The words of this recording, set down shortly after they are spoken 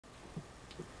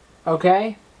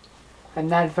Okay, I'm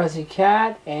That Fuzzy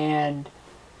Cat, and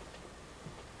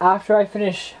after I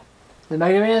finish the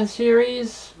Mega Man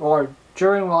series, or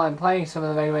during while I'm playing some of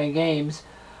the Mega Man games,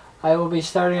 I will be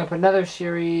starting up another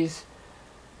series,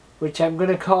 which I'm going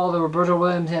to call the Roberto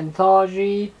Williams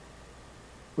Anthology,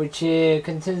 which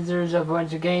consists of a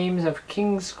bunch of games of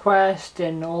King's Quest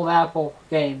and Old Apple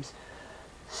games.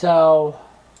 So,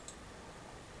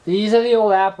 these are the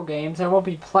Old Apple games. I won't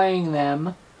be playing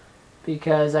them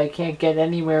because I can't get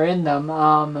anywhere in them.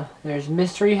 There's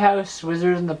Mystery House,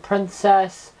 Wizard and the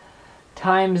Princess,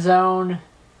 Time Zone,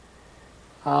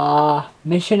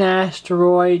 Mission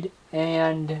Asteroid,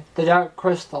 and The Dark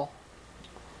Crystal.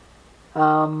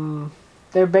 They're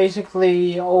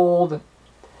basically old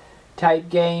type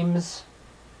games.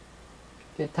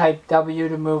 You type W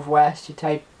to move west, you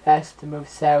type S to move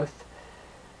south,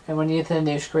 and when you get to the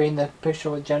new screen, the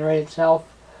picture will generate itself.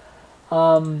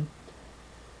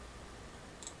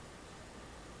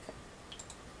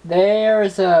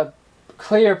 There's a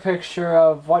clear picture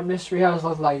of what Mystery House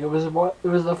looked like. It was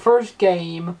the first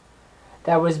game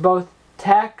that was both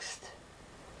text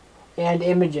and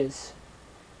images.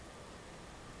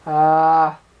 It's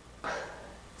a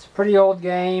pretty old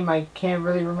game. I can't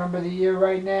really remember the year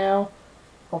right now.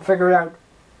 I'll figure it out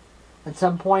at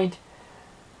some point.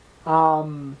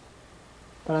 But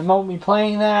I won't be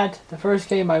playing that. The first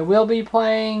game I will be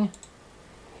playing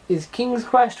is King's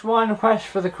Quest I: Quest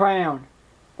for the Crown.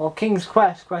 Well, King's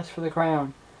Quest, Quest for the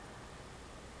Crown.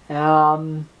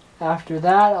 After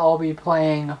that, I'll be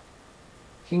playing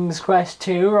King's Quest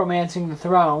II, Romancing the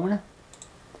Throne.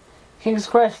 King's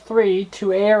Quest III,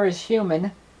 To Err is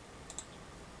Human.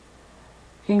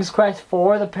 King's Quest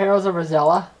IV, The Perils of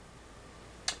Rosella.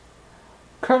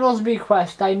 Colonel's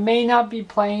Bequest. I may not be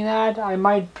playing that. I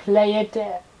might play it,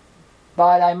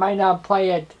 but I might not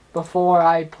play it before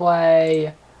I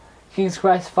play King's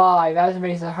Quest V, As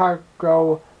Makes the Heart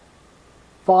Grow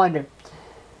Fonder.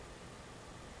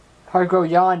 Heart Grow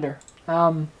Yonder.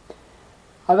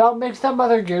 About Mixed Up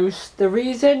Mother Goose, the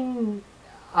reason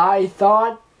it's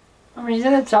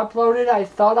uploaded, I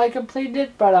thought I completed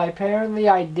it, but apparently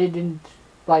I didn't,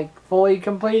 fully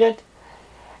complete it.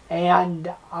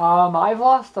 And, I've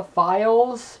lost the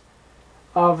files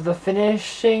of the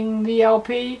finishing the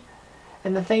LP.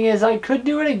 And the thing is, I could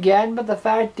do it again, but the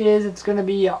fact is it's going to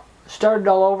be started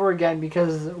all over again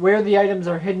because where the items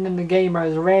are hidden in the game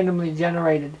is randomly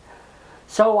generated.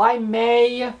 So I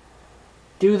may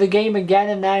do the game again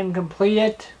and then complete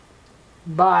it,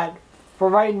 but for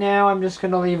right now I'm just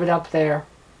going to leave it up there.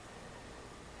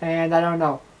 And I don't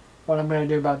know what I'm going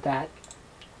to do about that.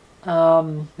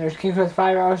 There's King's Quest V,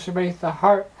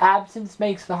 Absence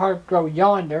Makes the Heart Grow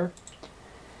Yonder.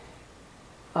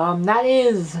 That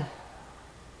is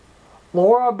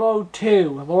Lorabo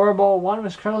 2. Lorabo 1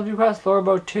 was Colonel's Bequest.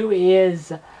 Lorabo 2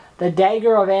 is The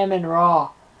Dagger of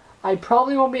Amun-Ra. I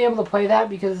probably won't be able to play that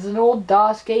because it's an old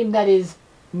DOS game that is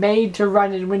made to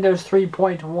run in Windows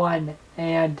 3.1.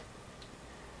 And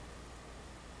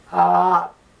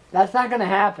that's not going to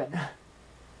happen.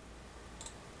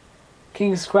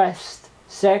 King's Quest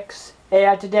 6.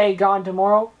 AI Today, Gone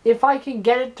Tomorrow. If I can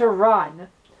get it to run,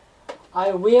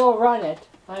 I will run it.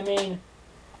 I mean,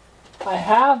 I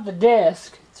have the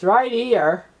disc. It's right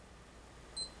here.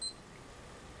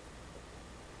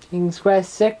 King's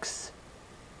Quest 6.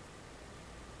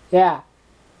 Yeah.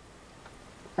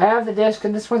 I have the disc,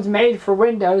 and this one's made for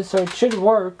Windows, so it should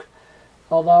work.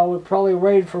 Although it probably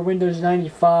rated for Windows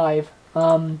 95.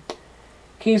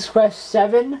 King's Quest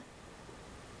 7,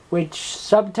 which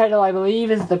subtitle I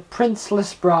believe is The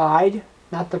Princeless Bride,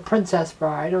 not The Princess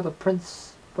Bride, or The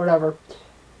Prince, whatever.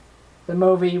 The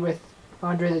movie with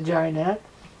Andre the Giant in it.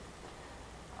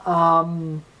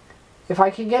 If I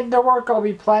can get it to work, I'll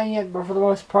be playing it, but for the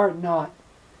most part, not.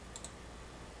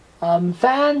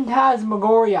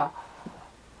 Phantasmagoria.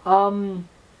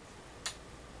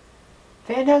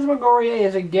 Phantasmagoria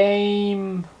is a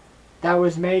game that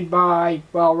was made by,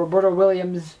 Roberto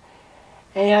Williams,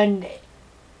 and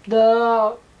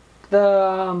the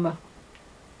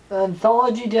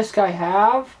anthology disc I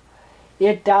have,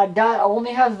 it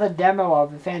only has the demo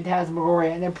of the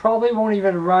Phantasmagoria, and it probably won't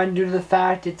even run due to the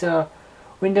fact it's a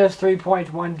Windows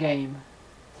 3.1 game.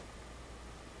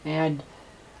 And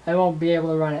I won't be able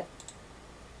to run it.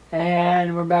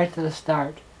 And we're back to the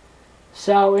start.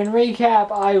 So, in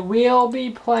recap, I will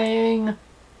be playing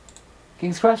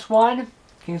King's Quest 1,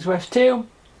 King's Quest 2,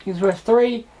 King's Quest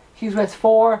 3, King's Quest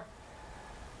 4,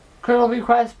 Colonel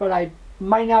Bequest, but I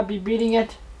might not be beating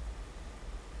it.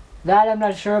 That I'm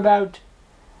not sure about.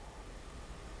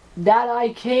 That I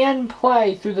can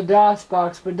play through the DOS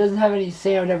box, but it doesn't have any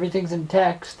sound, everything's in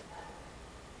text.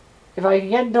 If I can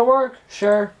get it to work,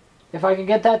 sure. If I can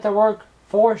get that to work,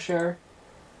 for sure.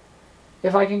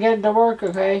 If I can get it to work,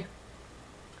 okay.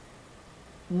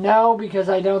 No, because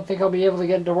I don't think I'll be able to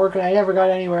get it to work, and I never got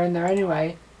anywhere in there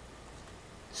anyway.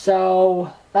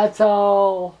 So, that's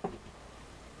all.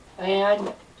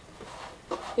 And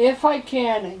if I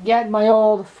can get my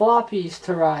old floppies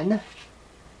to run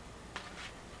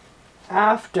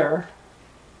after,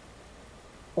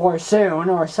 or soon,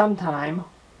 or sometime,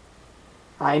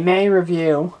 I may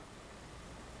review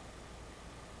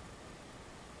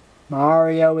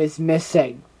Mario is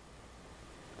Missing.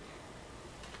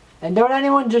 And don't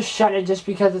anyone just shut it just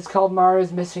because it's called Mario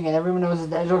is Missing and everyone knows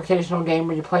it's an educational game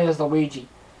where you play as Luigi.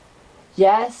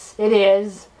 Yes, it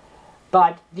is,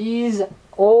 but these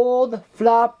old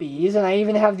floppies, and I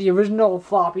even have the original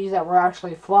floppies that were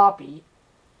actually floppy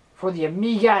for the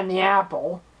Amiga and the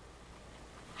Apple.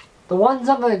 The ones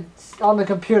on the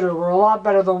computer were a lot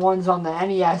better than ones on the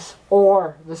NES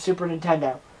or the Super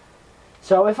Nintendo.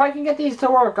 So if I can get these to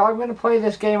work, I'm going to play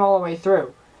this game all the way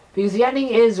through. Because the ending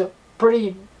is a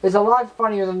lot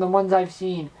funnier than the ones I've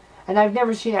seen. And I've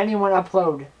never seen anyone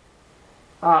upload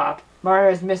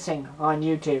Mario is Missing on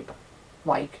YouTube.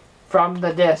 Like, from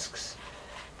the discs.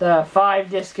 The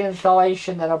 5-disc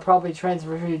installation that'll probably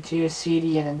transfer you to your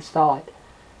CD and install it.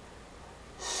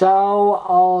 So,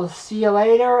 I'll see you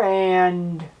later,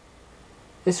 and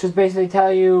this was basically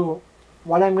tell you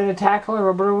what I'm going to tackle in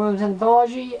Roberto Williams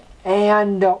Anthology,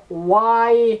 and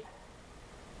why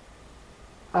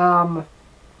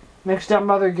Mixed Up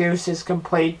Mother Goose is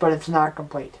complete, but it's not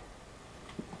complete.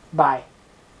 Bye.